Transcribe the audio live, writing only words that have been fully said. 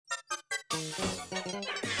Two.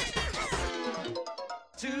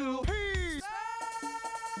 Two.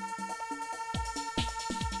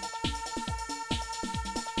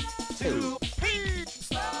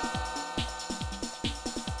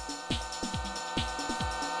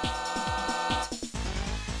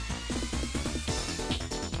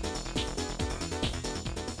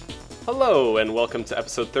 Hello, and welcome to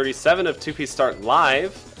episode 37 of 2P Start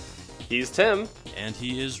Live. He's Tim. And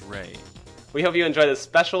he is Ray. We hope you enjoy this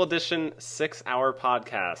special edition 6-hour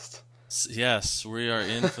podcast. Yes, we are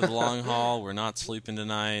in for the long haul. We're not sleeping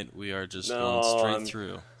tonight. We are just going straight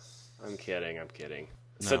through. I'm kidding.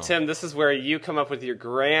 No. So, Tim, this is where you come up with your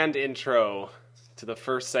grand intro to the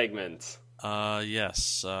first segment.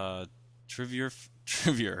 Yes. Trivia.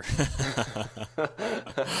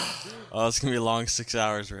 Oh, it's going to be a long 6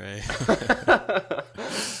 hours, Ray.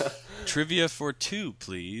 Trivia for two,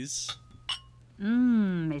 please.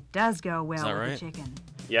 It does go well with right? the chicken.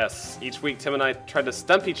 Yes, each week Tim and I tried to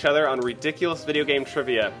stump each other on ridiculous video game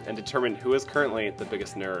trivia and determine who is currently the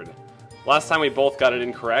biggest nerd. Last time we both got it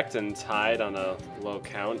incorrect and tied on a low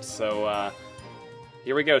count, so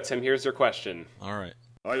here we go, Tim. Here's your question. All right.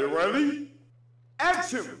 Are you ready?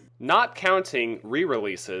 Action! Not counting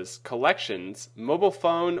re-releases, collections, mobile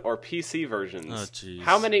phone, or PC versions, Oh, jeez.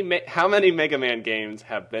 how many Mega Man games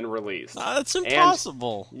have been released? That's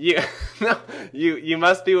impossible. You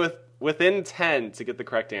must be within 10 to get the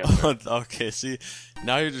correct answer. Okay, see,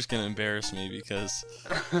 now you're just going to embarrass me because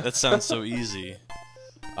that sounds so easy.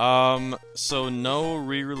 So no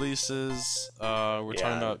re-releases. We're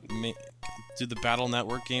talking about, do the Battle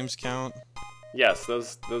Network games count? Yes,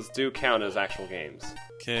 those do count as actual games.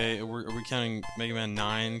 Okay, are we counting Mega Man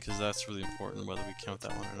 9? Because that's really important, whether we count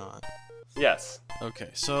that one or not. Yes.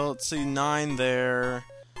 Okay, so let's see, 9 there.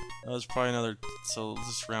 There's probably another, so let's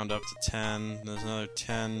just round up to 10. There's another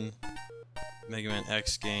 10 Mega Man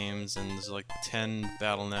X games, and there's like 10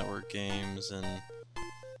 Battle Network games, and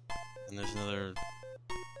there's another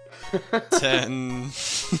 10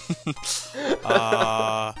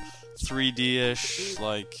 3D-ish,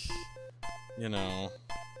 like, you know,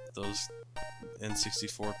 those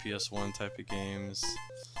N64, PS1 type of games.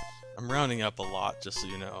 I'm rounding up a lot, just so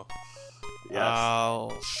you know.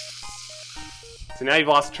 Yes. So now you've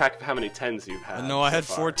lost track of how many 10s you've had. No, I had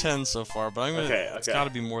so 4 far. 10s so far, but I'm gonna. Okay. It's got to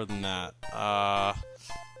be more than that. I'm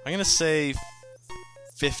gonna say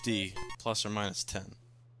 50 plus or minus 10.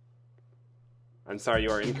 I'm sorry, you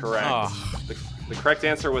are incorrect. Oh. The correct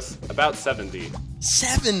answer was about 70.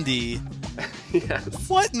 70? Yes.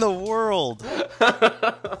 What in the world?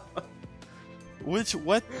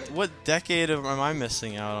 What decade am I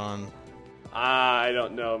missing out on? I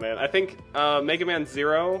don't know, man. I think Mega Man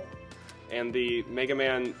 0 and the Mega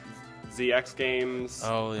Man ZX games.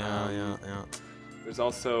 Oh yeah. There's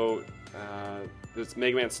also there's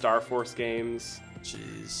Mega Man Star Force games,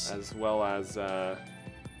 Jeez. as well as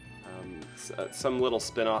some little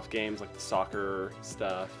spin-off games like the soccer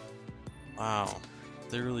stuff. Wow.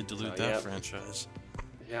 They really dilute that yep. franchise.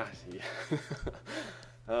 Yeah.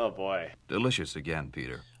 Oh boy. Delicious again,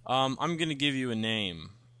 Peter. I'm gonna give you a name,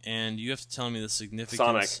 and you have to tell me the significance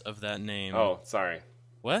Sonic. of that name. Oh, sorry.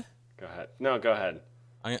 What? Go ahead. No, go ahead.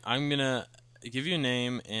 I'm gonna give you a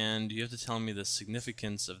name, and you have to tell me the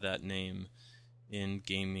significance of that name in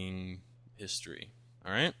gaming history.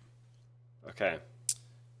 All right? Okay.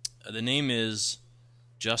 The name is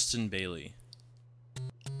Justin Bailey.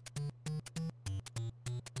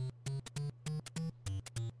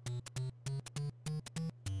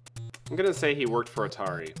 I'm gonna say he worked for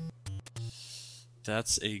Atari.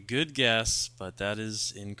 That's a good guess, but that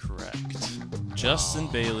is incorrect. Justin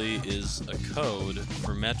Bailey is a code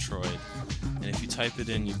for Metroid, and if you type it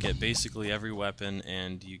in, you get basically every weapon,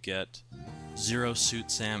 and you get Zero Suit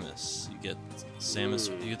Samus. You get Samus.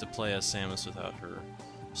 You get to play as Samus without her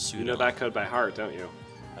suit. You know on. that code by heart, don't you?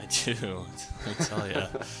 I do. Let me tell you.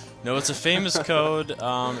 No, it's a famous code. It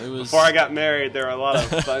was. Before I got married, there were a lot of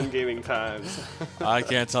fun gaming times. I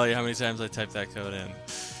can't tell you how many times I typed that code in.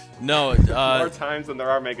 No. More times than there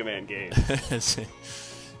are Mega Man games. Yes.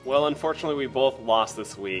 Well, unfortunately, we both lost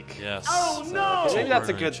this week. Oh no! Maybe that's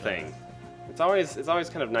a good Each other. thing. It's always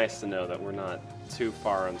kind of nice to know that we're not too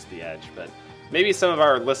far onto the edge. But maybe some of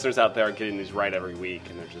our listeners out there are getting these right every week,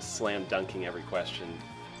 and they're just slam dunking every question.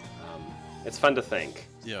 It's fun to think.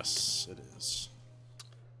 Yes, it is.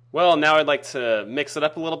 Well, now I'd like to mix it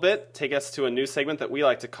up a little bit, take us to a new segment that we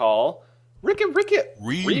like to call Ricket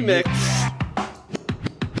Remix.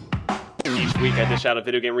 Each week I dish out a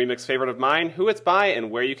video game remix favorite of mine, who it's by, and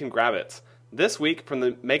where you can grab it. This week, from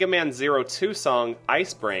the Mega Man Zero 2 song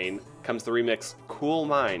Ice Brain, comes the remix Cool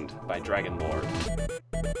Mind by Dragon Lord.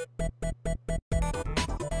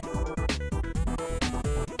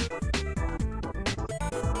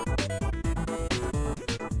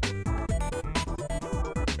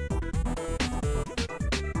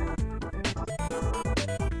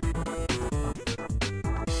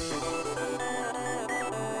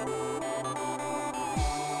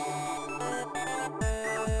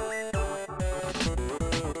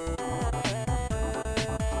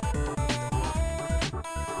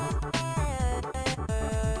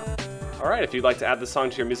 All right, if you'd like to add this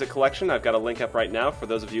song to your music collection, I've got a link up right now for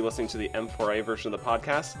those of you listening to the M4A version of the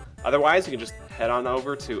podcast. Otherwise, you can just head on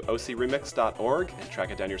over to ocremix.org and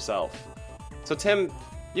track it down yourself. So, Tim,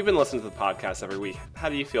 you've been listening to the podcast every week. How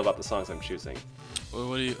do you feel about the songs I'm choosing?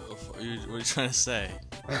 What are you trying to say?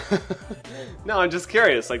 No, I'm just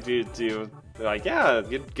curious. Like, do you like, yeah,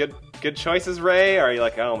 good choices, Ray? Or are you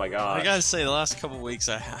like, oh my god? I gotta say, the last couple of weeks,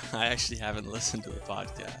 I actually haven't listened to the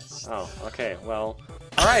podcast. Oh, okay. Well,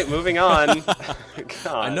 all right, moving on.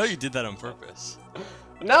 I know you did that on purpose.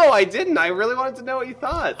 No, I didn't. I really wanted to know what you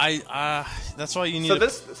thought. That's why you need. So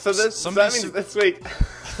that means this week.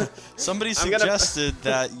 Somebody suggested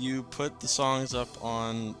that you put the songs up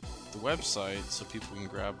on the website so people can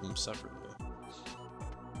grab them separately.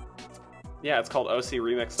 Yeah, it's called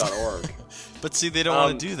ocremix.org. But see, they don't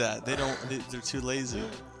want to do that. They're too lazy.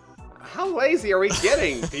 How lazy are we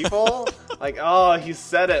getting, people? Like, oh, he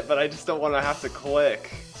said it, but I just don't want to have to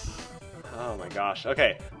click. Oh my gosh.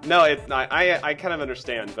 Okay. No, I kind of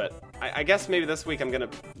understand, but I guess maybe this week I'm gonna,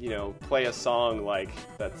 play a song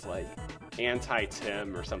that's like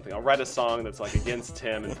anti-Tim or something. I'll write a song that's like against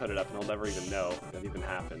Tim and put it up, and he'll never even know that even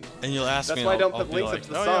happened. And you'll ask me. That's why I don't put links up to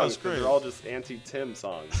the songs, because they're all just anti-Tim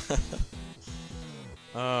songs.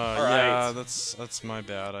 Yeah, that's my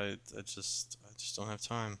bad. I just don't have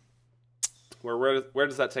time. Where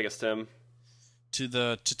does that take us, Tim? To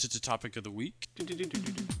the topic of the week.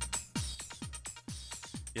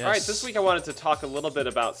 Yes. All right, this week I wanted to talk a little bit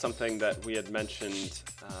about something that we had mentioned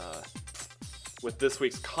with this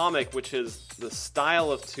week's comic, which is the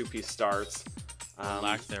style of two-piece starts.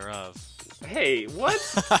 Lack thereof. Hey, what?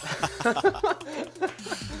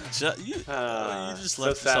 You just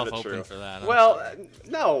left yourself open for that. Well,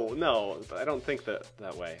 no, I don't think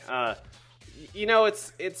that way. I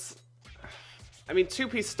mean,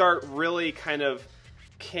 two-piece start really kind of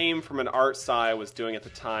came from an art style I was doing at the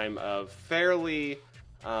time of fairly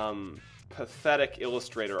pathetic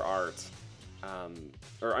illustrator art.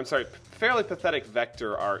 Fairly pathetic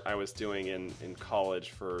vector art I was doing in college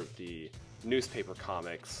for the newspaper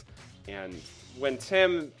comics. And when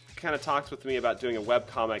Tim kind of talked with me about doing a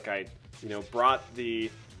webcomic, I brought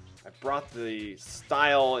the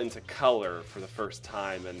style into color for the first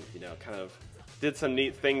time, and kind of did some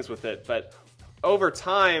neat things with it. But over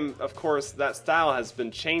time, of course, that style has been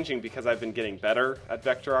changing because I've been getting better at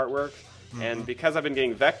vector artwork. Mm-hmm. And because I've been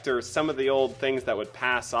getting vectors, some of the old things that would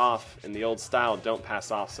pass off in the old style don't pass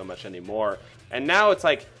off so much anymore. And now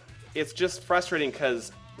it's just frustrating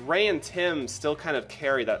because Ray and Tim still kind of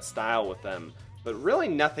carry that style with them, but really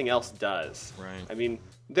nothing else does. Right. I mean,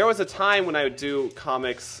 there was a time when I would do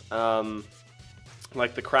comics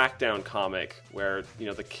like the Crackdown comic, where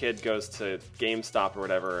the kid goes to GameStop or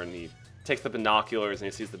whatever, and he takes the binoculars and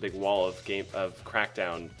he sees the big wall of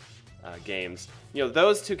Crackdown games.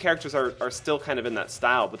 Those two characters are still kind of in that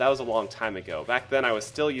style, but that was a long time ago. Back then, I was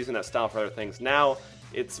still using that style for other things. Now,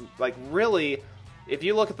 it's like really, if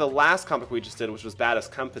you look at the last comic we just did, which was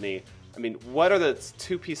Baddest Company, I mean, what are the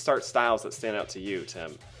two-piece start styles that stand out to you,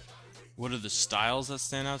 Tim? What are the styles that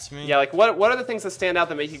stand out to me? Yeah, like what are the things that stand out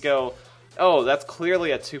that make you go, oh, that's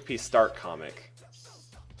clearly a two-piece start comic?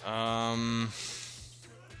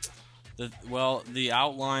 The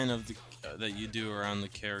outline of that you do around the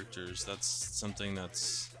characters, that's something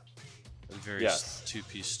that's a very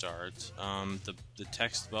two-piece start. The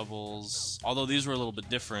text bubbles, although these were a little bit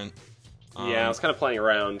different. I was kind of playing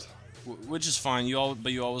around. Which is fine.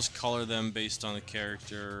 But you always color them based on the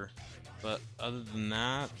character. But other than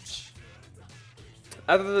that,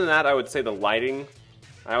 I would say the lighting.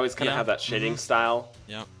 I always kind of have that shading style.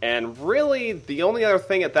 Yeah. And really, the only other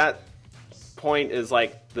thing at that point is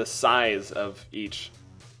like the size of each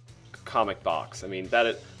comic box. I mean,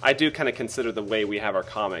 I do kind of consider the way we have our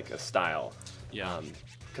comic a style. Yeah.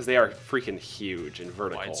 Because they are freaking huge and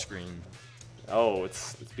vertical. Widescreen. Oh,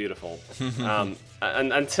 it's beautiful.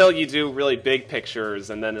 Until you do really big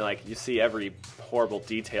pictures, and then you see every horrible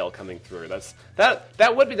detail coming through.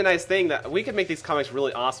 That would be the nice thing, that we could make these comics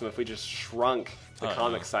really awesome if we just shrunk the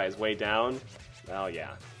comic size way down. Oh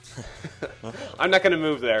yeah. I'm not going to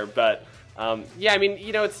move there, but I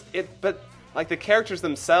mean, but like the characters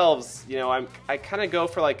themselves, I kind of go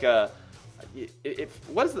for like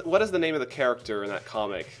what is the name of the character in that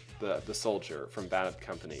comic, the soldier from Bad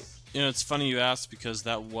Company? It's funny you asked, because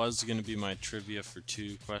that was going to be my trivia for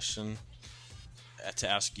 2 question to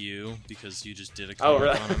ask you, because you just did a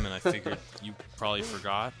comic on him, and I figured you probably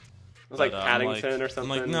forgot. It was like Paddington or something.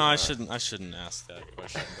 I'm like, no, I shouldn't ask that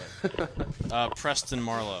question. But Preston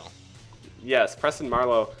Marlowe. Yes, Preston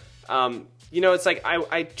Marlowe. It's like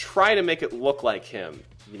I try to make it look like him,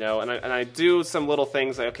 and I do some little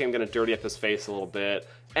things like, okay, I'm going to dirty up his face a little bit,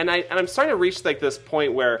 and I'm starting to reach like this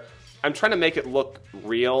point where I'm trying to make it look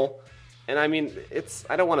real. And I mean,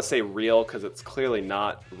 I don't want to say real because it's clearly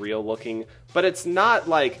not real looking, but it's not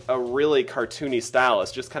like a really cartoony style.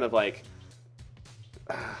 It's just kind of like,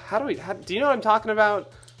 do you know what I'm talking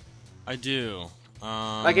about? I do.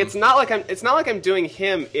 Like it's not like I'm doing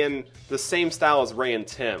him in the same style as Ray and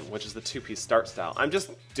Tim, which is the two-piece start style. I'm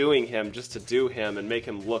just doing him just to do him and make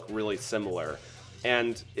him look really similar.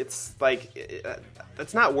 And it's like,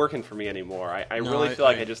 it's not working for me anymore. I really feel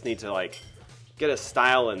like I just need to like get a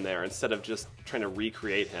style in there instead of just trying to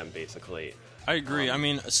recreate him, basically. I agree. I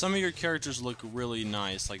mean, some of your characters look really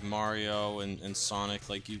nice, like Mario and Sonic.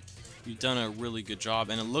 Like you've done a really good job,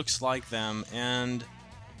 and it looks like them. And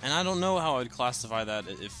I don't know how I'd classify that.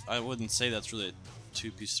 If I wouldn't say that's really a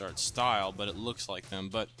two-piece start style, but it looks like them.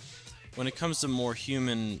 But when it comes to more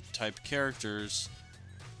human type characters,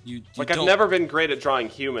 you I've never been great at drawing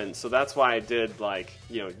humans, so that's why I did like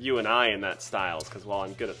you and I in that styles, because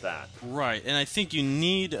I'm good at that. Right, and I think you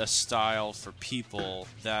need a style for people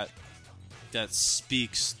that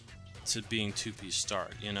speaks to being two-piece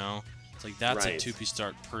start. It's like that's right. A two-piece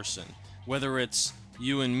start person, whether it's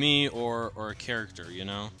you and me or a character.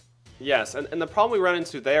 Yes, and the problem we run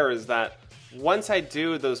into there is that once I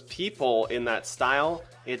do those people in that style,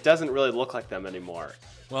 it doesn't really look like them anymore.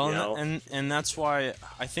 Well, and that's why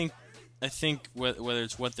I think whether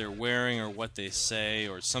it's what they're wearing or what they say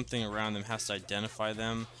or something around them has to identify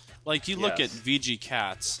them. Like you look at VG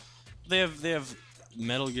Cats, they have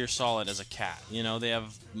Metal Gear Solid as a cat. They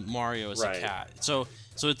have Mario as a cat. So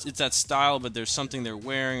it's that style, but there's something they're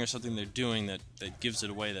wearing or something they're doing that gives it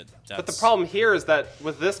away. That's... But the problem here is that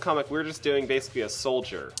with this comic, we're just doing basically a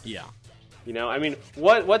soldier. Yeah. I mean,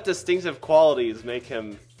 what distinctive qualities make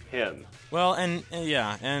him him? Well, and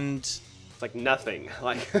it's like nothing.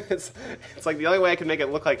 Like it's like the only way I can make it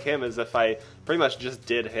look like him is if I pretty much just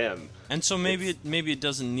did him. And so maybe it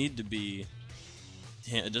doesn't need to be.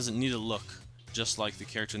 It doesn't need to look just like the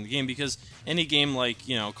character in the game, because any game like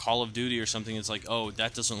Call of Duty or something, it's like, oh,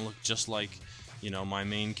 that doesn't look just like my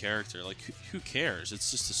main character. Like who cares? It's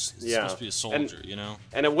just supposed to be a soldier,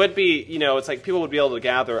 And it would be it's like people would be able to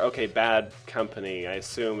gather, okay, Bad Company. I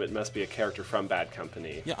assume it must be a character from Bad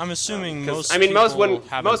Company. Yeah, I'm assuming most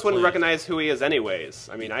wouldn't recognize who he is anyways.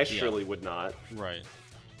 I mean, I surely would not. Right.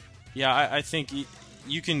 Yeah, I think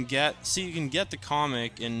you can get the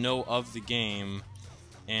comic and know of the game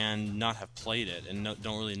and not have played it and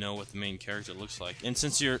don't really know what the main character looks like. And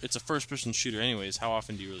since it's a first-person shooter anyways, how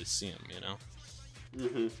often do you really see him,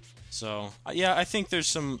 Mm-hmm. So, yeah, I think there's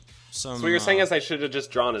some... So what you're saying is I should have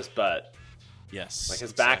just drawn his butt. Yes. Like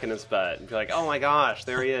his back and his butt. And be like, oh my gosh,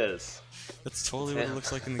 there he is. That's totally what it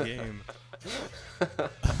looks like in the game.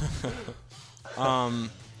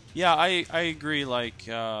 Yeah, I agree, like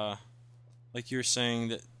you're saying,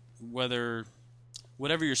 that whatever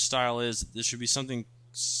your style is, there should be something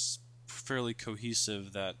fairly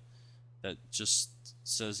cohesive that just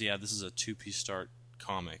says, yeah, this is a two-piece start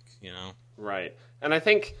comic, Right. And I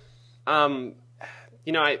think, it's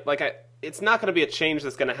not going to be a change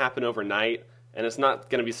that's going to happen overnight, and it's not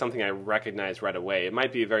going to be something I recognize right away. It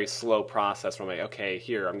might be a very slow process where I'm like, okay,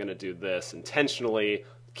 here, I'm going to do this intentionally,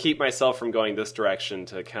 keep myself from going this direction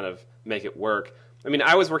to kind of make it work. I mean,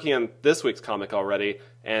 I was working on this week's comic already,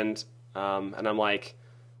 and I'm like,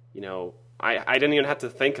 I didn't even have to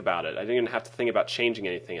think about it. I didn't even have to think about changing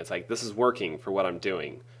anything. It's like, this is working for what I'm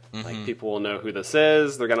doing. Mm-hmm. Like, people will know who this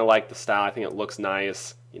is. They're going to like the style. I think it looks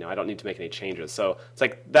nice. I don't need to make any changes. So it's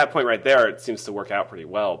like that point right there, it seems to work out pretty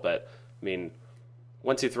well. But, I mean,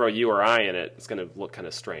 once you throw you or I in it, it's going to look kind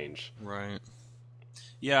of strange. Right.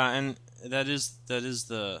 Yeah, and that is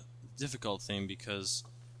the difficult thing, because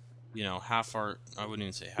half our... I wouldn't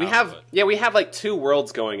even say half, we have like two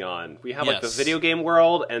worlds going on. We have like the video game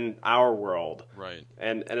world and our world. Right.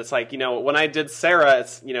 And it's like, when I did Sarah,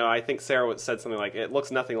 it's, I think Sarah said something like, it looks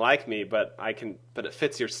nothing like me, but it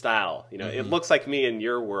fits your style. It looks like me in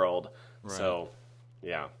your world. Right. So,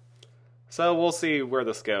 yeah. So we'll see where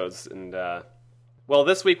this goes. And,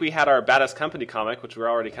 this week we had our Baddest Company comic, which we're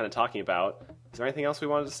already kind of talking about. Is there anything else we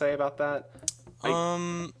wanted to say about that?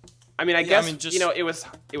 I guess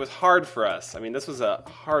it was hard for us. I mean, this was a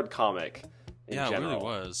hard comic in general. Yeah, it really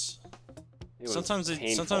was. Sometimes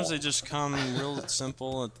they just come real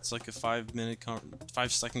simple. It's like a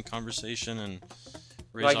 5-second conversation, and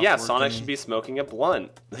Sonic should be smoking a blunt.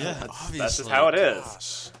 Yeah, obviously. That's just how it is.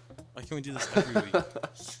 Gosh. Why can't we do this every week?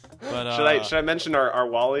 But should I mention our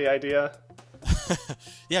Wally idea?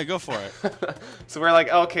 Yeah, go for it. So we're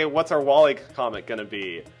like, okay, what's our Wally comic gonna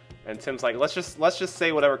be? And Tim's like, let's just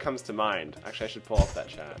say whatever comes to mind. Actually, I should pull off that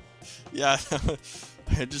chat. Yeah,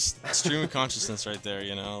 Just stream of consciousness right there,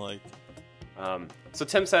 you know, like. So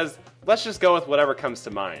Tim says, let's just go with whatever comes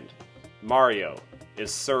to mind. Mario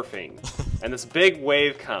is surfing, and this big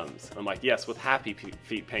wave comes. I'm like, yes, with Happy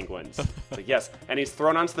Feet penguins. Like, yes, and he's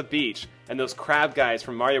thrown onto the beach, and those crab guys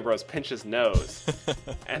from Mario Bros. Pinch his nose.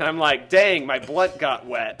 And I'm like, dang, my blunt got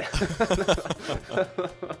wet.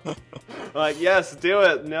 I'm like, yes, do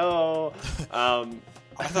it. No.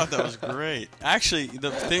 I thought that was great. Actually,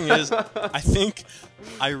 the thing is,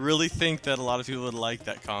 I really think that a lot of people would like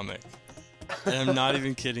that comic. And I'm not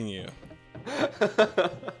even kidding you.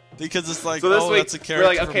 Because it's like, so week, that's a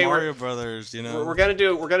character from Mario Brothers, you know. We're gonna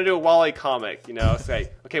do a Wally comic, you know.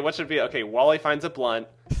 Say, okay, what should it be? Okay, Wally finds a blunt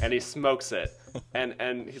and he smokes it,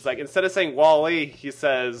 and he's like, instead of saying Wally, he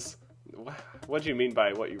says, what do you mean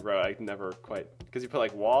by what you wrote? I never quite, because you put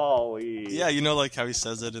like Wally. Yeah, you know, like how he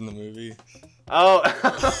says it in the movie. Oh.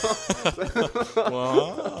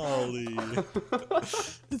 Wally.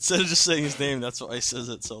 Instead of just saying his name, that's why he says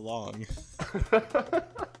it so long.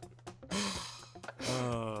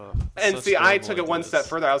 And see, I took it one step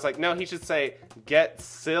further. I was like, no, he should say, get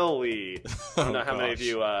silly. I don't know how many of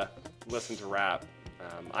you listen to rap.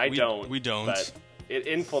 We don't. But it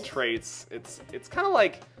infiltrates. It's kind of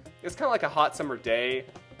like a hot summer day.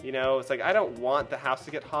 You know, it's like I don't want the house to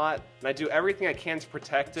get hot, and I do everything I can to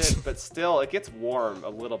protect it, but still, it gets warm a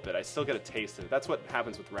little bit. I still get a taste of it. That's what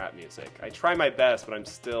happens with rap music. I try my best, but I'm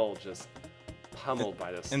still just pummeled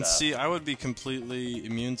by this and stuff. See, I would be completely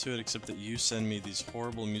immune to it, except that you send me these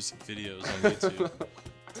horrible music videos on YouTube.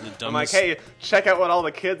 I'm like, hey, check out what all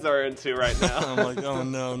the kids are into right now. I'm like, oh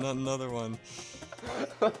no, not another one.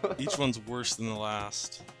 Each one's worse than the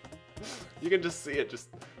last. You can just see it just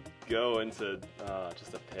go into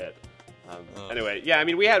just a pit. Anyway, yeah, I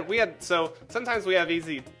mean, we had so sometimes we have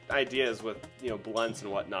easy ideas with, you know, blunts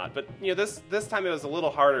and whatnot, but you know, this time it was a little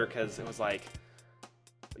harder because it was like,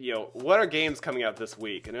 you know, what are games coming out this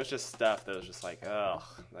week? And it was just stuff that was just like, ugh,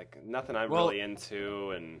 like nothing I'm really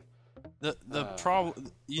into. And the problem,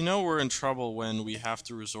 you know, we're in trouble when we have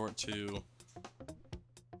to resort to,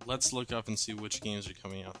 let's look up and see which games are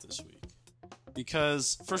coming out this week.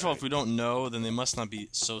 Because, first of all, if we don't know, then they must not be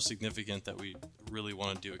so significant that we really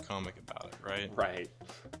want to do a comic about it, right? Right.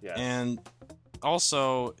 Yeah. And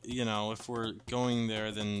also, you know, if we're going there,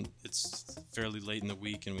 then it's fairly late in the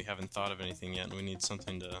week and we haven't thought of anything yet, and we need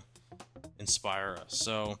something to inspire us.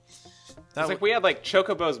 So it's like we had like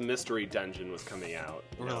Chocobo's Mystery Dungeon was coming out.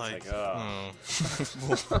 We're like, oh.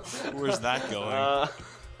 Where's that going?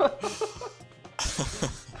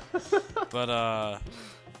 But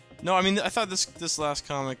no, I mean, I thought this last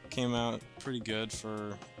comic came out pretty good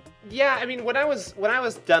for. Yeah, I mean, when I was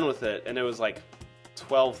done with it, and it was like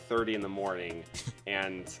 12:30 in the morning,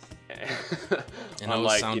 and I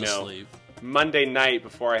was sound asleep. Monday night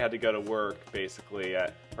before I had to go to work, basically,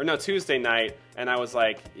 or no, Tuesday night, and I was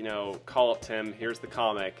like, you know, call up Tim, here's the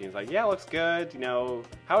comic, and he's like, yeah, looks good, you know,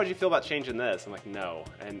 how would you feel about changing this? I'm like, no,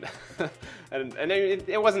 and and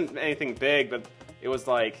it wasn't anything big, but it was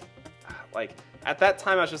like at that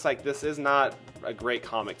time I was just like, this is not a great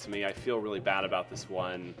comic to me. I feel really bad about this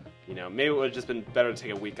one. You know, maybe it would have just been better to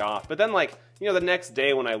take a week off. But then, like, you know, the next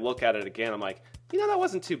day when I look at it again, I'm like, you know, that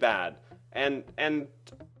wasn't too bad. And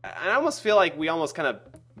I almost feel like we almost kind of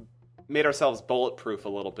made ourselves bulletproof a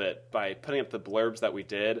little bit by putting up the blurbs that we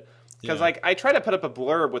did. Because, like, I try to put up a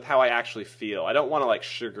blurb with how I actually feel. I don't want to, like,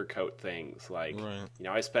 sugarcoat things. Like, you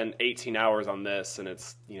know, I spent 18 hours on this, and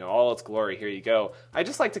it's, you know, all its glory, here you go. I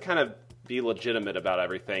just like to kind of be legitimate about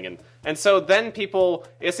everything. And so then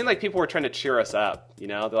it seemed like people were trying to cheer us up, you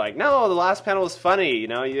know? They're like, no, the last panel was funny, you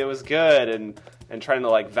know, it was good, and trying to,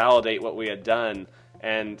 like, validate what we had done.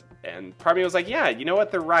 And part of me was like, yeah, you know what,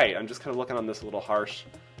 they're right. I'm just kind of looking on this a little harsh.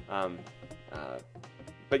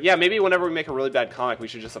 But yeah, maybe whenever we make a really bad comic, we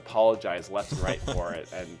should just apologize left and right for it.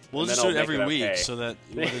 And we'll just do it every week so that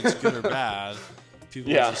whether it's good or bad,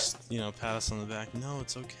 people just, you know, pat us on the back. No,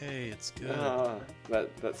 it's okay. It's good.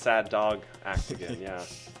 That sad dog act again, yeah.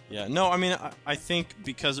 Yeah, no, I mean, I think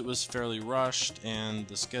because it was fairly rushed and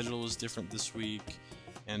the schedule was different this week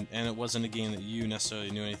and it wasn't a game that you necessarily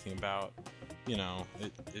knew anything about, you know,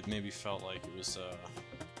 it maybe felt like it was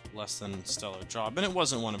less than stellar job, and it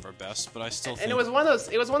wasn't one of our best, but I still think. And it was one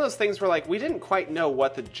of those things where, like, we didn't quite know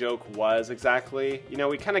what the joke was exactly. You know,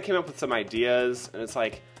 we kind of came up with some ideas, and it's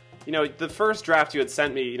like, you know, the first draft you had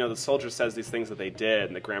sent me, you know, the soldier says these things that they did,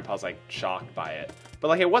 and the grandpa's like shocked by it, but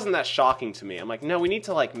like it wasn't that shocking to me. I'm like, no, we need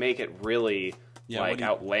to like make it really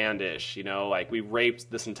outlandish, you know, like we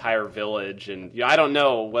raped this entire village, and you know, I don't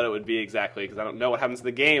know what it would be exactly because I don't know what happens in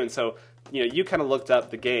the game, and so. You know, you kind of looked up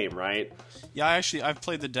the game, right? Yeah, I've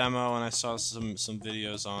played the demo and I saw some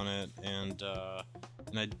videos on it, and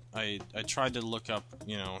and I tried to look up,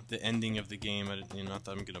 you know, the ending of the game. Not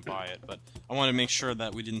that I'm gonna buy it, but I wanted to make sure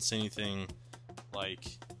that we didn't say anything like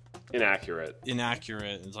Inaccurate.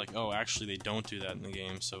 It's like, oh, actually they don't do that in the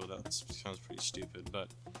game, so that sounds pretty stupid. But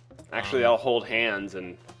Actually, they'll hold hands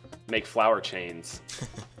and make flower chains.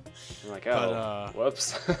 I'm like, oh,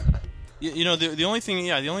 whoops. You know, the only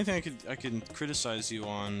thing I could criticize you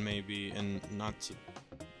on, maybe, and not to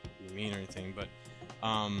be mean or anything, but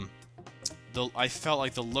I felt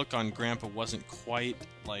like the look on Grandpa wasn't quite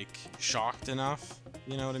like shocked enough.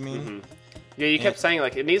 You know what I mean? Mm-hmm. Yeah, you kept saying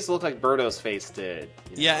like it needs to look like Birdo's face did.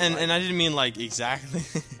 Yeah, and I didn't mean like exactly.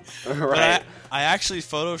 Right. But I actually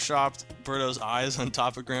photoshopped Birdo's eyes on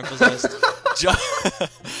top of Grandpa's eyes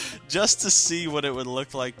just to see what it would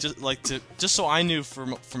look like, just so I knew for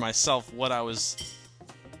myself that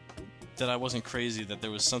I wasn't crazy, that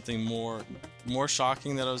there was something more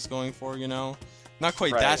shocking that I was going for, you know? Not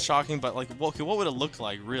quite that shocking, but like, what would it look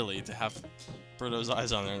like really to have Birdo's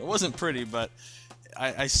eyes on there? It wasn't pretty, but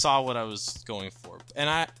I saw what I was going for, and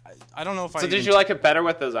I don't know if So did you like it better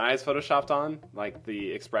with those eyes photoshopped on, like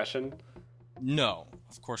the expression? No,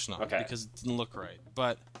 of course not. Okay. Because it didn't look right.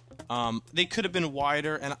 But they could have been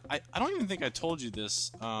wider, and I don't even think I told you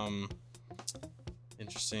this.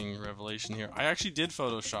 Interesting revelation here. I actually did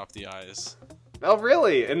Photoshop the eyes. Oh,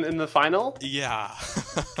 really? In the final? Yeah.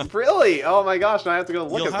 Really? Oh my gosh! Now I have to go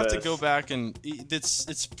look at this. You'll have to go back, and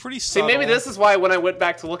it's pretty See, subtle. maybe this is why when I went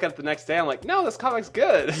back to look at it the next day, I'm like, no, this comic's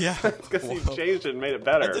good. Yeah. Because you changed it and made it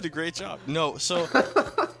better. I did a great job. No, so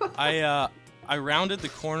I rounded the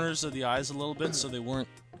corners of the eyes a little bit so they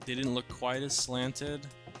didn't look quite as slanted.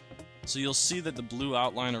 So you'll see that the blue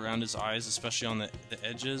outline around his eyes, especially on the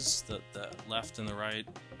edges, the left and the right,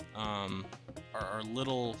 are a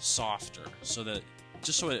little softer, so that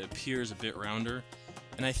just so it appears a bit rounder.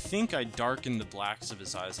 And I think I darkened the blacks of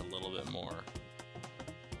his eyes a little bit more.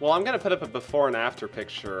 Well, I'm going to put up a before and after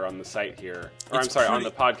picture on the site here. Or on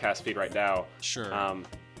the podcast feed right now. Sure.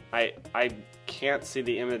 I can't see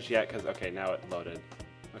the image yet because, okay, now it loaded.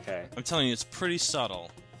 Okay. I'm telling you, it's pretty subtle,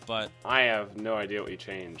 but I have no idea what you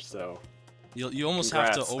changed, so... You almost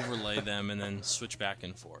Congrats. have to overlay them and then switch back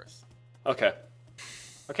and forth. Okay.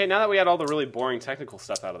 Okay, now that we had all the really boring technical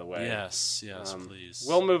stuff out of the way. Yes, please.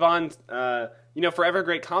 We'll move on. For every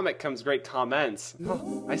great comic comes great comments.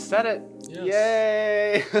 I said it.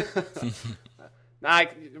 Yes. Yay! I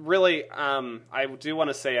do want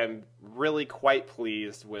to say I'm really quite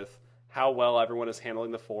pleased with how well everyone is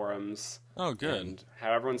handling the forums. Oh, good. And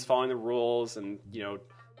how everyone's following the rules. And,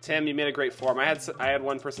 Tim, you made a great forum. I had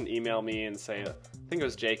one person email me and say, I think it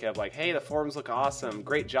was Jacob, like, hey, the forums look awesome.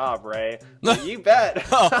 Great job, Ray. Like, you bet.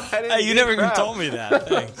 Hey, you never even told me that.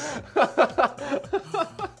 Thanks.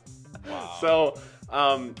 Wow. So,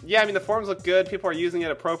 the forums look good. People are using it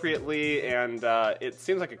appropriately, and it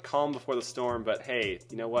seems like a calm before the storm. But hey,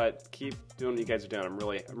 you know what? Keep doing what you guys are doing. I'm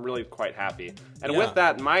really quite happy. And with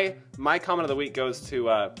that, my comment of the week goes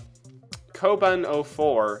to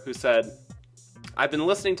Kobun04, who said, I've been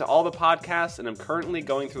listening to all the podcasts, and I'm currently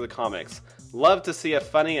going through the comics. Love to see a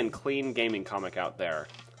funny and clean gaming comic out there.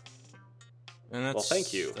 And well,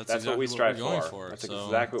 thank you. That's exactly what we strive for. That's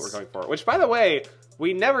exactly what we're going for. Which, by the way,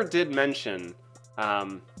 we never did mention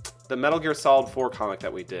the Metal Gear Solid 4 comic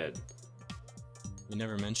that we did. We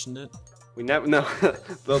never mentioned it? We never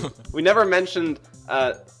we never mentioned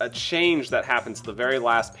a change that happens to the very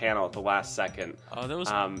last panel at the last second. Oh,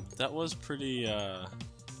 that was pretty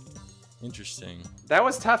interesting. That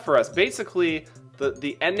was tough for us. Basically,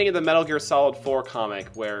 the ending of the Metal Gear Solid 4 comic,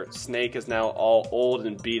 where Snake is now all old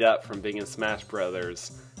and beat up from being in Smash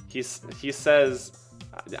Brothers, he says,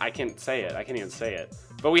 I can't say it. I can't even say it.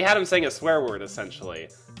 But we had him saying a swear word, essentially.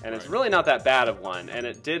 And it's really not that bad of one. And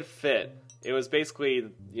it did fit. It was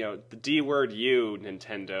basically, the D word you,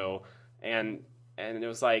 Nintendo. And it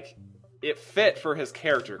was like, it fit for his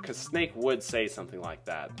character, because Snake would say something like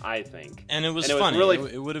that, I think. And it was funny.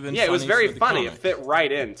 It would have been funny. Yeah, it was very for the funny. comic. It fit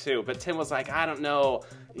right in, too. But Tim was like, I don't know.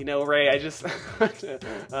 Ray, I just...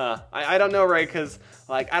 I don't know, Ray, because,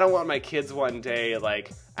 I don't want my kids one day,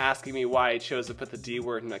 asking me why I chose to put the D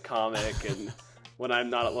word in a comic, and when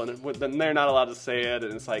I'm not alone, when they're not allowed to say it,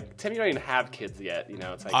 and it's like, Tim, you don't even have kids yet,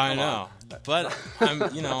 It's like, I know. But,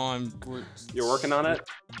 You're working on it?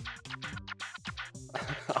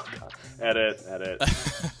 Oh, God. Edit.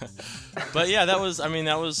 But yeah, that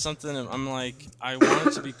was something. I'm like, I want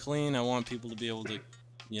it to be clean. I want people to be able to,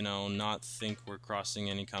 not think we're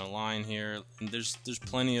crossing any kind of line here. And there's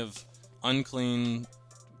plenty of unclean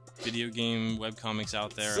video game webcomics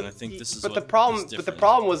out there, and I think this is. But what the problem, is different. but the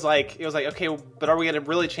problem was like it was like okay, but are we gonna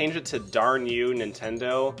really change it to darn you,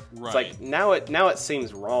 Nintendo? Right. It's like now it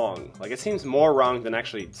seems wrong. Like it seems more wrong than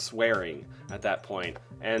actually swearing at that point.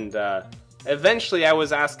 And eventually, I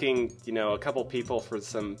was asking a couple people for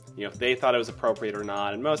some if they thought it was appropriate or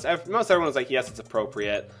not, and most everyone was like yes, it's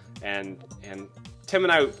appropriate, and Tim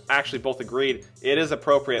and I actually both agreed it is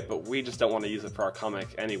appropriate, but we just don't want to use it for our comic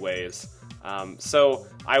anyways. So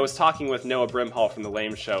I was talking with Noah Brimhall from the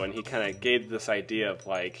Lame Show, and he kind of gave this idea of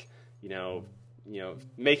like,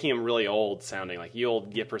 making him really old sounding, like you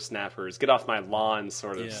old yipper-snappers, get off my lawn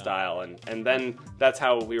sort of style, and then that's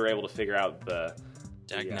how we were able to figure out the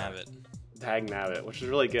Dagnabbit, which is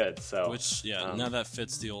really good. So now that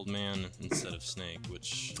fits the old man instead of Snake,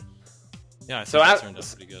 which. Yeah, I think so that turned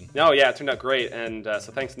out pretty good. No, yeah, it turned out great, and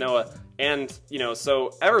so thanks, Noah. And,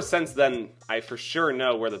 so ever since then, I for sure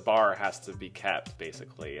know where the bar has to be kept,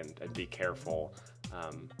 basically, and be careful.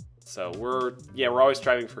 So we're always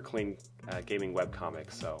striving for clean gaming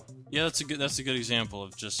webcomics, so... Yeah, that's a good example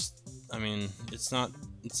of just, I mean, it's not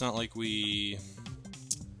like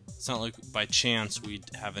by chance we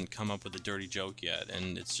haven't come up with a dirty joke yet,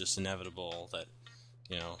 and it's just inevitable that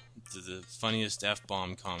the funniest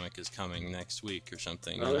F-bomb comic is coming next week or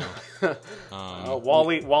something.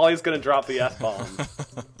 Wally's gonna drop the F-bomb.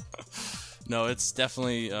 No, it's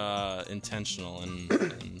definitely intentional,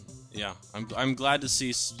 and yeah, I'm glad to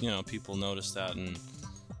see people notice that and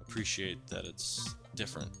appreciate that it's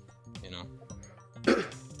different.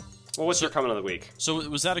 Well, what's your comment of the week? So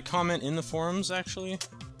was that a comment in the forums actually?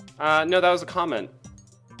 No, that was a comment.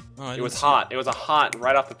 Oh, it was hot. It was a hot,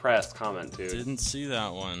 right off the press comment, dude. Didn't see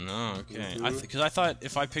that one. Oh, okay. Mm-hmm. Because I thought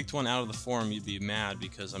if I picked one out of the forum, you'd be mad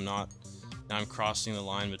because now I'm crossing the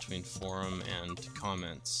line between forum and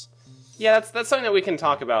comments. Yeah, that's something that we can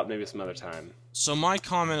talk about maybe some other time. So my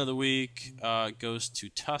comment of the week goes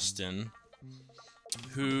to Tustin,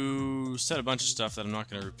 who said a bunch of stuff that I'm not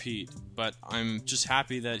going to repeat, but I'm just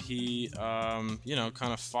happy that he, kind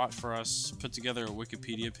of fought for us, put together a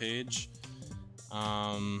Wikipedia page.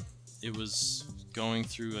 It was going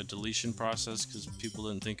through a deletion process because people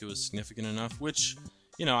didn't think it was significant enough, which,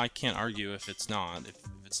 I can't argue if it's not. If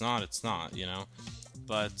it's not, it's not,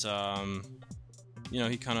 But,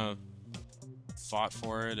 he kind of fought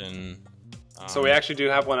for it, and... so we actually do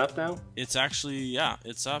have one up now? It's actually,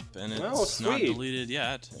 it's up, and it's not deleted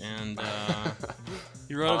yet, and,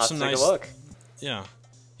 he wrote up some nice... Take a look. Yeah.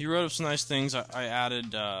 He wrote up some nice things. I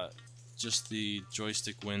added, just the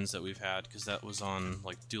joystick wins that we've had, because that was on,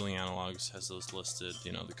 like, Dueling Analogs has those listed,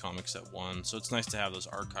 the comics that won, so it's nice to have those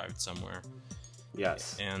archived somewhere.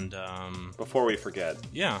 Yes. And, before we forget.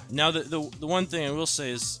 Yeah. Now, the one thing I will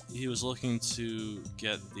say is he was looking to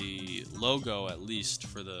get the logo, at least,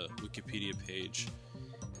 for the Wikipedia page,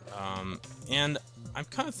 and I'm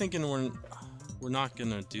kind of thinking we're not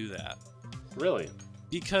gonna do that. Really?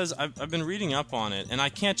 Because I've been reading up on it, and I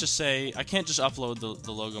can't just upload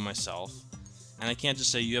the logo myself, and I can't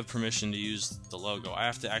just say you have permission to use the logo. I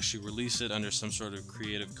have to actually release it under some sort of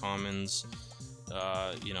Creative Commons,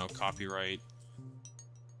 copyright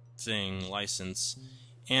thing, license.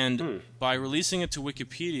 And by releasing it to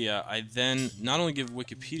Wikipedia, I then not only give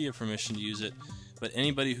Wikipedia permission to use it, but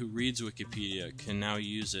anybody who reads Wikipedia can now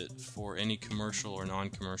use it for any commercial or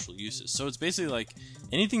non-commercial uses. So it's basically like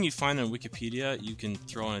anything you find on Wikipedia, you can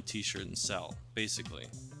throw on a t-shirt and sell, basically.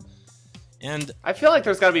 And I feel like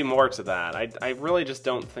there's got to be more to that. I really just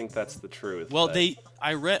don't think that's the truth. Well,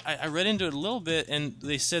 I read into it a little bit, and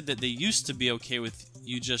they said that they used to be okay with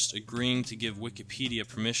you just agreeing to give Wikipedia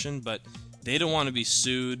permission, but they don't want to be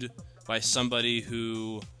sued by somebody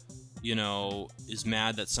who, is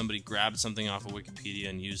mad that somebody grabbed something off of Wikipedia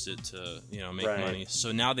and used it to, make money.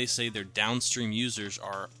 So now they say their downstream users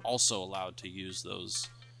are also allowed to use those,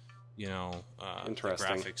 the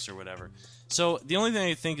graphics or whatever. So the only thing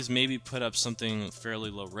I think is maybe put up something fairly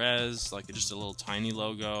low res, like just a little tiny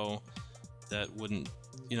logo that wouldn't,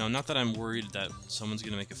 not that I'm worried that someone's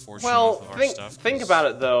going to make a fortune off of our stuff. Think about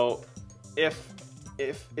it though.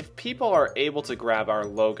 If people are able to grab our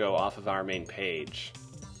logo off of our main page,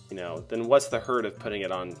 then what's the hurt of putting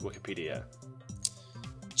it on Wikipedia?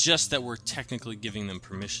 Just that we're technically giving them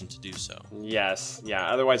permission to do so. Yes, yeah.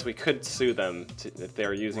 Otherwise, we could sue them if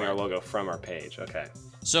they're using our logo from our page. Okay.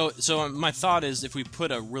 So my thought is, if we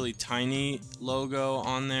put a really tiny logo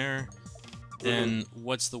on there, then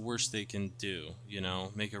what's the worst they can do?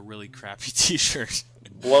 Make a really crappy T-shirt.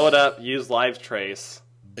 Blow it up. Use LiveTrace.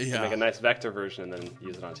 Yeah. Make a nice vector version and then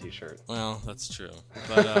use it on a t-shirt. Well, that's true.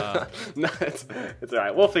 But no, it's all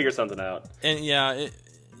right. We'll figure something out. And yeah,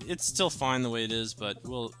 it's still fine the way it is, but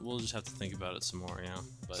we'll just have to think about it some more, yeah.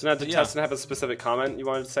 But, So now, did Tustin have a specific comment you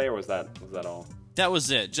wanted to say, or was that all? That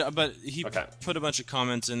was it. But he Okay. put a bunch of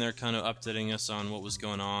comments in there, kind of updating us on what was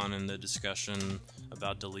going on and the discussion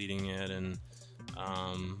about deleting it, and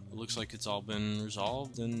it looks like it's all been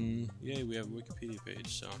resolved. And yay, we have a Wikipedia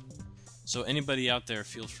page. So anybody out there,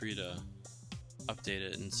 feel free to update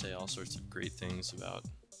it and say all sorts of great things about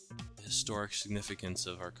the historic significance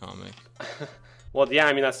of our comic. Well, yeah,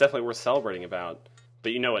 I mean, that's definitely worth celebrating about.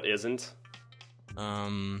 But you know it isn't?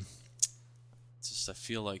 It's just I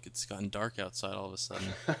feel like it's gotten dark outside all of a sudden.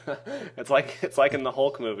 It's like in the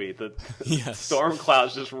Hulk movie. The Yes. storm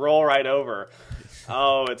clouds just roll right over.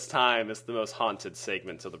 Oh, it's time. It's the most haunted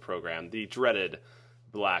segment of the program. The dreaded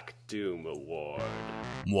Black Doom Award.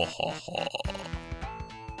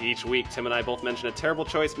 Each week, Tim and I both mention a terrible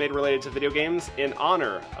choice made related to video games in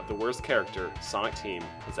honor of the worst character Sonic Team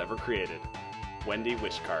has ever created. Wendy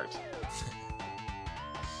Wishcart.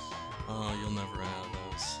 Oh, you'll never run out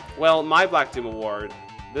of those. Well, my Black Doom Award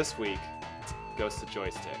this week goes to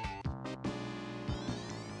Joystick.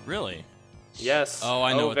 Really? Yes. Oh,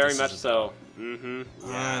 I know what very this much is so. Mm-hmm. I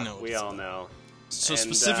Yeah, know what we it's all about. know. So And,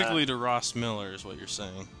 specifically to Ross Miller is what you're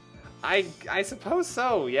saying. I suppose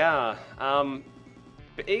so, yeah.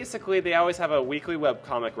 Basically, they always have a weekly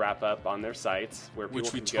webcomic wrap-up on their sites where people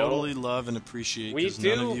Which we can totally go. love and appreciate, We because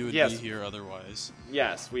none do, of you would yes. be here otherwise.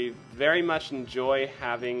 Yes, we very much enjoy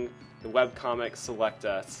having the webcomics select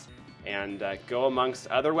us and go amongst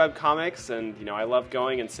other webcomics, and I love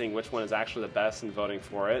going and seeing which one is actually the best and voting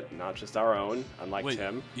for it, not just our own, unlike Wait,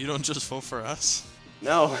 Tim. you don't just vote for us?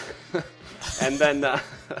 No. And then,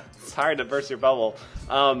 sorry to burst your bubble.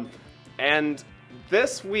 And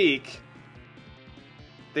this week,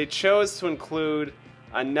 they chose to include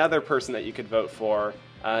another person that you could vote for,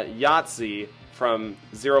 Yahtzee from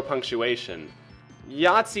Zero Punctuation.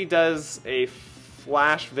 Yahtzee does a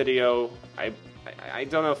Flash video. I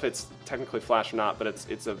don't know if it's technically Flash or not, but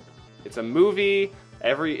it's a movie.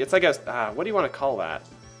 It's like a what do you want to call that?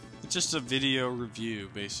 It's just a video review,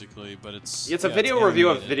 basically, but it's A video review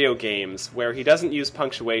of animated. video games where he doesn't use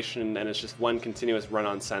punctuation and it's just one continuous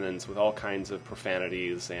run-on sentence with all kinds of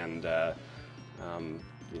profanities and,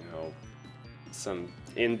 some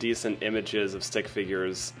indecent images of stick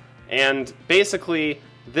figures. And basically,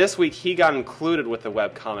 this week he got included with the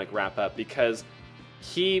webcomic wrap-up because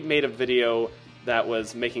he made a video that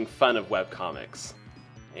was making fun of webcomics.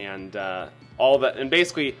 And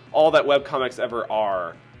basically all that webcomics ever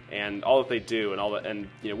are, and all that they do, and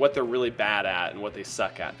what they're really bad at and what they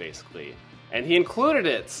suck at, basically. And he included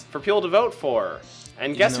it for people to vote for.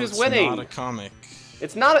 And guess who's winning? It's not a comic.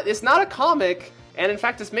 It's not a comic, and in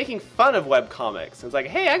fact, it's making fun of webcomics. It's like,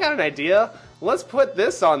 hey, I got an idea. Let's put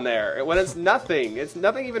this on there. When it's nothing. It's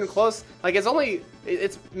nothing even close. Like,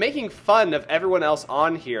 it's making fun of everyone else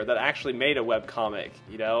on here that actually made a webcomic,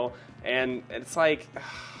 And it's like,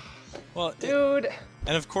 Well, dude.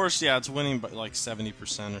 And of course, yeah, it's winning by like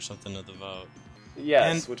 70% or something of the vote.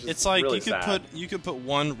 Yes, And which is it's like really you could put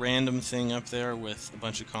one random thing up there with a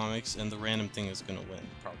bunch of comics, and the random thing is going to win,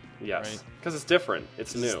 probably. Yes, right? because it's different.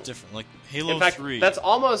 It's new. It's different. Like Halo In fact, 3. that's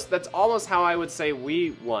almost how I would say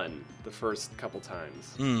we won the first couple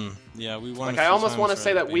times. Yeah, we won. Like, a I few almost times want to right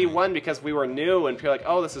say at that the we beginning. won because we were new and people are like,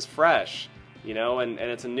 oh, this is fresh, and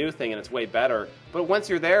it's a new thing and it's way better. But once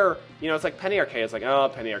you're there, it's like Penny Arcade. It's like,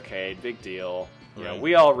 oh, Penny Arcade, big deal. Right.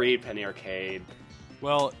 We all read Penny Arcade.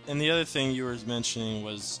 Well, and the other thing you were mentioning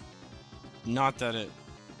was not that it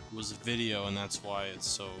was a video and that's why it's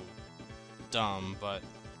so dumb, but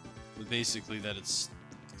basically that it's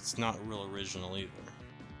not real original either.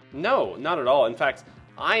 No, not at all. In fact,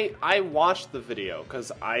 I watched the video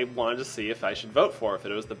because I wanted to see if I should vote for it, if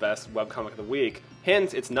it was the best webcomic of the week.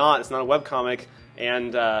 Hint, it's not. It's not a webcomic.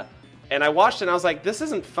 And I watched it and I was like, this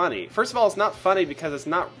isn't funny. First of all, it's not funny because it's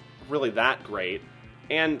not really that great.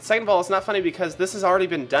 And second of all, it's not funny because this has already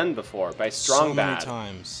been done before by Strong Bad. So many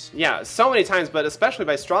times. Yeah, so many times, but especially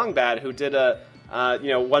by Strong Bad, who did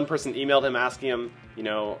one person emailed him asking him,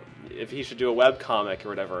 if he should do a webcomic or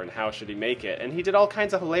whatever, and how should he make it. And he did all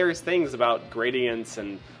kinds of hilarious things about gradients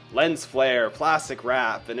and lens flare, plastic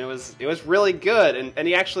wrap, and it was really good. And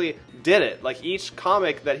he actually did it. Like, each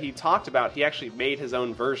comic that he talked about, he actually made his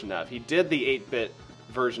own version of. He did the 8-bit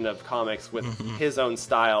version of comics with his own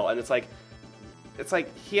style, and it's like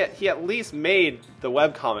he at least made the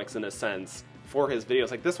webcomics in a sense for his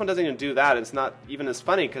videos. Like, this one doesn't even do that. It's not even as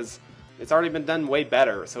funny because it's already been done way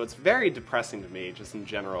better. So it's very depressing to me, just in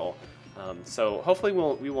general. So hopefully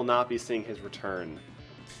we will not be seeing his return,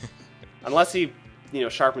 unless he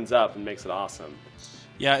sharpens up and makes it awesome.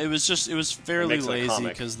 Yeah, it was fairly makes it a lazy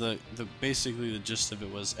comic. because basically the gist of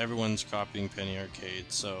it was everyone's copying Penny Arcade,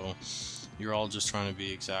 so you're all just trying to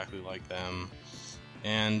be exactly like them.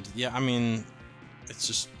 And yeah, I mean,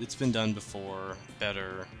 it's been done before,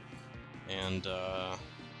 better, and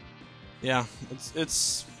yeah,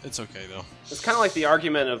 it's okay though. It's kind of like the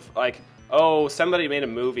argument of like, oh, somebody made a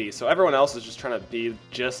movie, so everyone else is just trying to be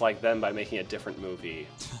just like them by making a different movie.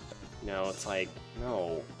 It's like,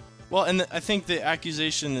 no. Well, and I think the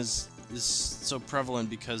accusation is so prevalent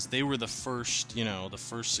because they were the first, the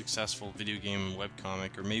first successful video game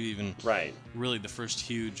webcomic, or maybe even Right. really the first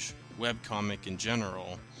huge webcomic in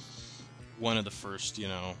general. One of the first,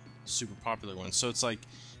 super popular ones. So it's like,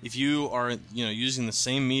 if you are, using the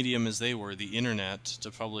same medium as they were, the internet, to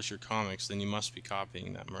publish your comics, then you must be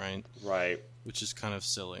copying them, right? Right. Which is kind of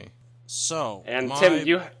silly. So, And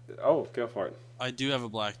Tim, oh, go for it. I do have a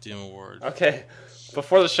Black Doom award. Okay.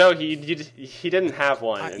 Before the show, he didn't have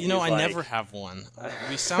one. and I he's never have one.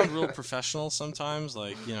 We sound real professional sometimes,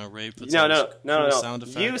 like, Ray puts No, on no, cool no. sound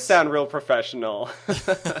effects. You sound real professional.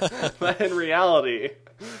 But in reality...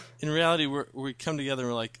 In reality, we come together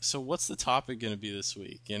and we're like, so what's the topic going to be this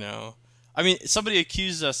week, I mean, somebody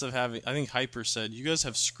accused us of having, I think Hyper said, you guys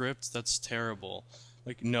have scripts? That's terrible.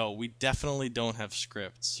 Like, no, we definitely don't have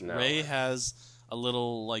scripts. No. Ray has a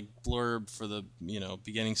little, like, blurb for the,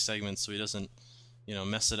 beginning segment so he doesn't,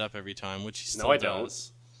 mess it up every time, which he still No, I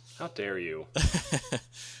does. don't. How dare you?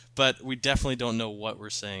 But we definitely don't know what we're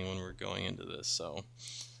saying when we're going into this, so...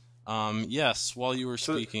 yes, while you were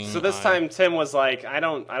speaking... So this time Tim was like, I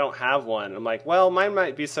don't have one. I'm like, well, mine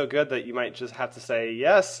might be so good that you might just have to say,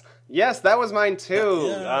 yes, that was mine too.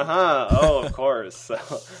 Yeah. Uh-huh. Oh, of course. So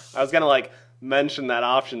I was going to like mention that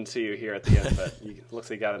option to you here at the end, but it looks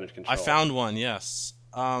like you got it under control. I found one, yes.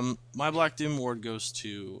 My Black Doom award goes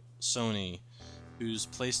to Sony, whose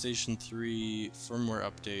PlayStation 3 firmware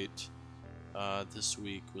update this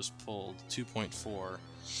week was pulled 2.4,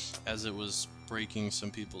 as it was breaking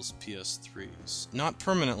some people's PS3s. Not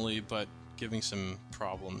permanently, but giving some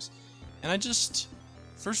problems. And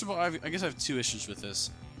first of all, I guess I have two issues with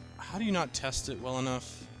this. How do you not test it well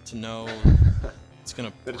enough to know it's going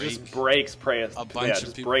to break? It just breaks a bunch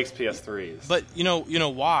of people. breaks PS3s. But you know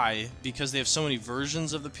why? Because they have so many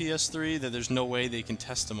versions of the PS3 that there's no way they can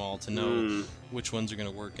test them all to know which ones are going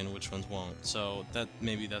to work and which ones won't. So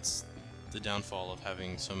that's the downfall of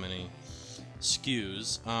having so many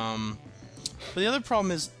SKUs. But the other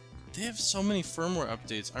problem is they have so many firmware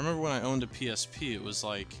updates. I remember when I owned a PSP, it was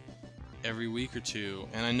like every week or two,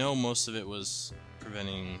 and I know most of it was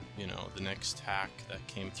preventing, the next hack that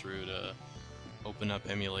came through to open up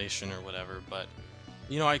emulation or whatever. But,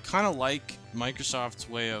 I kind of like Microsoft's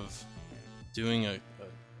way of doing a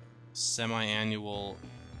semi-annual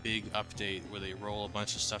big update where they roll a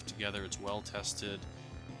bunch of stuff together. It's well tested.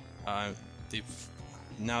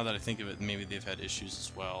 Now that I think of it, maybe they've had issues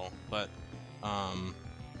as well. But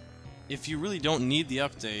if you really don't need the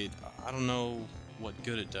update, I don't know what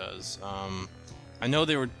good it does. I know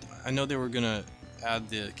they were gonna add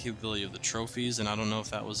the capability of the trophies, and I don't know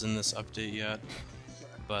if that was in this update yet.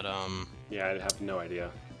 But yeah, I have no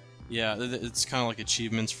idea. Yeah, it's kind of like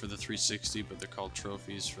achievements for the 360, but they're called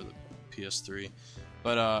trophies for the PS3.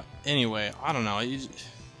 But anyway, I don't know.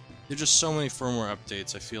 There's just so many firmware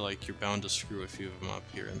updates. I feel like you're bound to screw a few of them up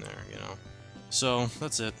here and there, So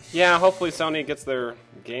that's it. Yeah, hopefully Sony gets their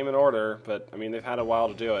game in order, but I mean they've had a while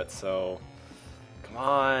to do it, so come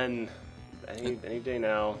on, any day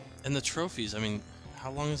now. And the trophies. I mean,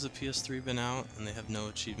 how long has the PS3 been out, and they have no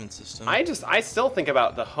achievement system? I still think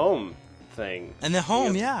about the home thing. And the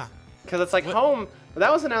home, yeah. Because it's like home.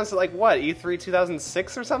 That was announced at like what, E3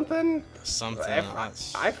 2006 or something? Something.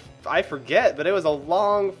 I forget, but it was a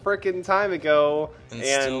long frickin' time ago, and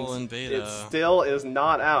still in beta. It still is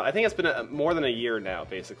not out. I think it's been more than a year now.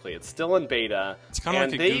 Basically, it's still in beta. It's kind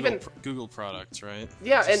of like a Google product, right?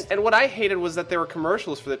 Yeah, and what I hated was that there were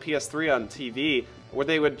commercials for the PS3 on TV where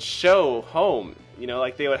they would show home.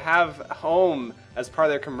 Like they would have home as part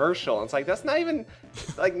of their commercial. And it's like that's not even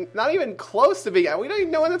close to being. We don't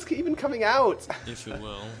even know when that's even coming out. If it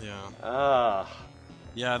will, yeah.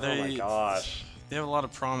 Yeah, oh my gosh. They have a lot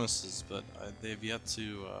of promises, but they've yet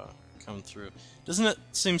to come through. Doesn't it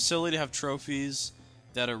seem silly to have trophies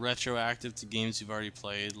that are retroactive to games you've already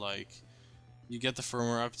played? Like, you get the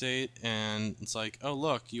firmware update, and it's like, oh,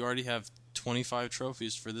 look, you already have 25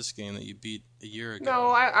 trophies for this game that you beat a year ago. No,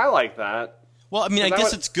 I like that. Well, I mean, I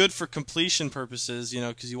guess it's good for completion purposes,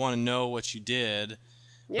 because you want to know what you did.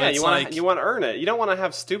 Yeah, you want to earn it. You don't want to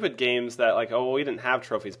have stupid games that like, oh, well, we didn't have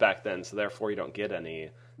trophies back then, so therefore you don't get any.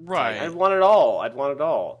 Right. I'd want it all. I'd want it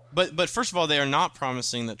all. But first of all, they are not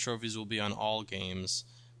promising that trophies will be on all games,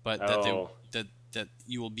 but that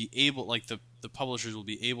you will be able, like the publishers will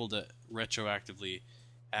be able to retroactively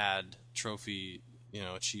add trophy,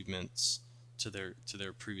 achievements to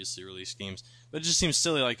their previously released games. But it just seems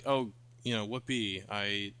silly, like, oh, whoopee,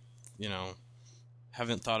 I,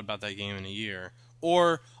 haven't thought about that game in a year.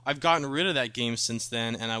 Or I've gotten rid of that game since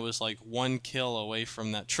then, and I was like 1 kill away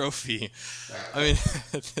from that trophy. I mean,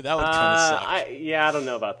 that would kind of suck. I don't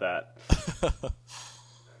know about that.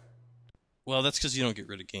 Well, that's because you don't get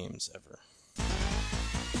rid of games ever.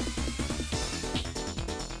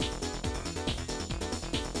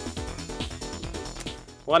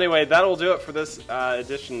 Well, anyway, that'll do it for this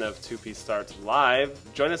edition of 2P Starts Live.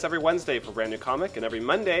 Join us every Wednesday for a brand new comic, and every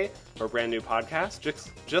Monday for a brand new podcast,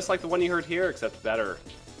 just like the one you heard here, except better.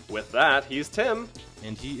 With that, he's Tim.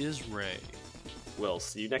 And he is Ray. We'll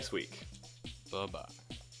see you next week. Bye-bye.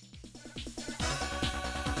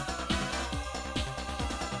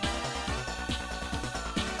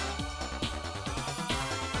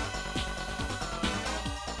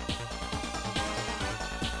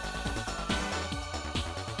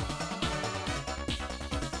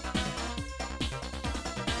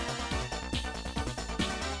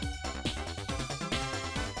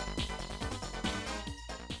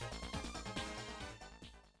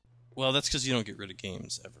 Well, that's because you don't get rid of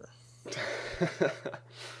games ever.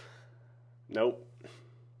 Nope.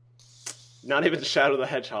 Not even Shadow the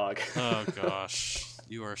Hedgehog. Oh, gosh.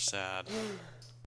 You are sad.